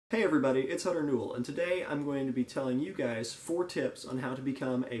Hey everybody, it's Newell, and today I'm going to be telling you guys 4 tips on how to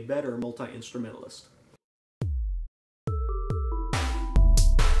become a better multi-instrumentalist.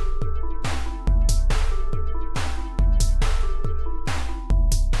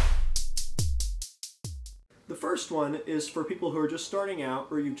 The first one is for people who are just starting out,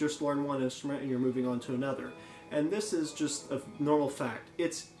 or you've just learned one instrument and you're moving on to another. And this is just a normal fact.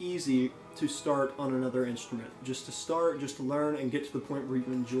 It's easy to start on another instrument. Just to start, just to learn and get to the point where you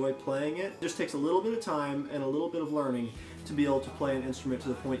enjoy playing it. It just takes a little bit of time and a little bit of learning to be able to play an instrument to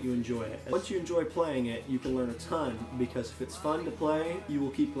the point you enjoy it. And once you enjoy playing it, you can learn a ton, because if it's fun to play, you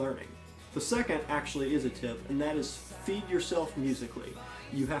will keep learning. The second actually is a tip, and that is feed yourself musically.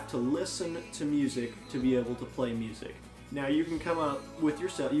 You have to listen to music to be able to play music. Now you can come up with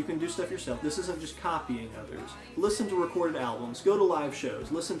yourself, you can do stuff yourself. This isn't just copying others. Listen to recorded albums, go to live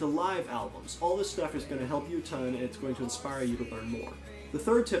shows, listen to live albums. All this stuff is going to help you a ton, and it's going to inspire you to learn more. The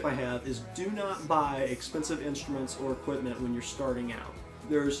third tip I have is do not buy expensive instruments or equipment when you're starting out.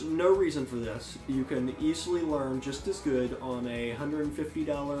 There's no reason for this. You can easily learn just as good on a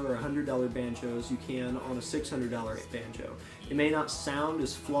 $150 or $100 banjo as you can on a $600 banjo. It may not sound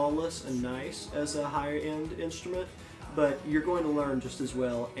as flawless and nice as a higher-end instrument, but you're going to learn just as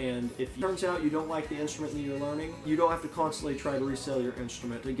well, and if it turns out you don't like the instrument that you're learning, you don't have to constantly try to resell your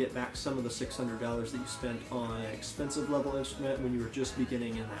instrument to get back some of the $600 that you spent on an expensive level instrument when you were just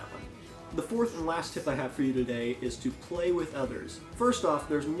beginning in that one. The fourth and last tip I have for you today is to play with others. First off,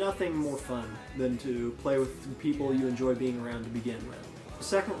 there's nothing more fun than to play with people you enjoy being around to begin with. The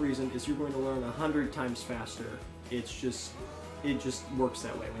second reason is you're going to learn 100 times faster. It just works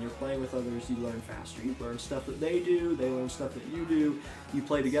that way. When you're playing with others, you learn faster. You learn stuff that they do, they learn stuff that you do. You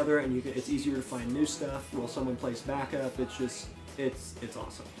play together, and it's easier to find new stuff while someone plays backup. It's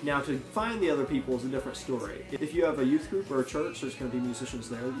awesome. Now, to find the other people is a different story. If you have a youth group or a church, there's going to be musicians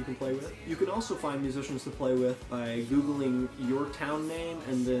there that you can play with. You can also find musicians to play with by Googling your town name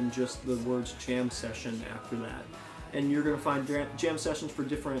and then just the words jam session after that. And you're going to find jam sessions for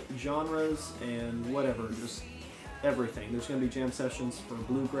different genres and whatever, just everything. There's going to be jam sessions for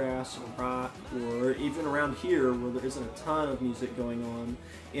bluegrass or rock, or even around here where there isn't a ton of music going on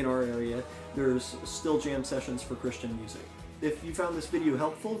in our area, there's still jam sessions for Christian music. If you found this video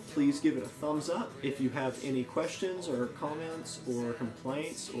helpful, please give it a thumbs up. If you have any questions or comments or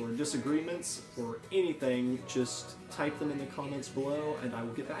complaints or disagreements or anything, just type them in the comments below and I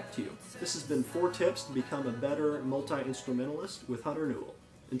will get back to you. This has been 4 tips to become a better multi-instrumentalist with Newell.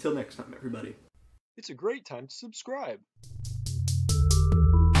 Until next time, everybody. It's a great time to subscribe.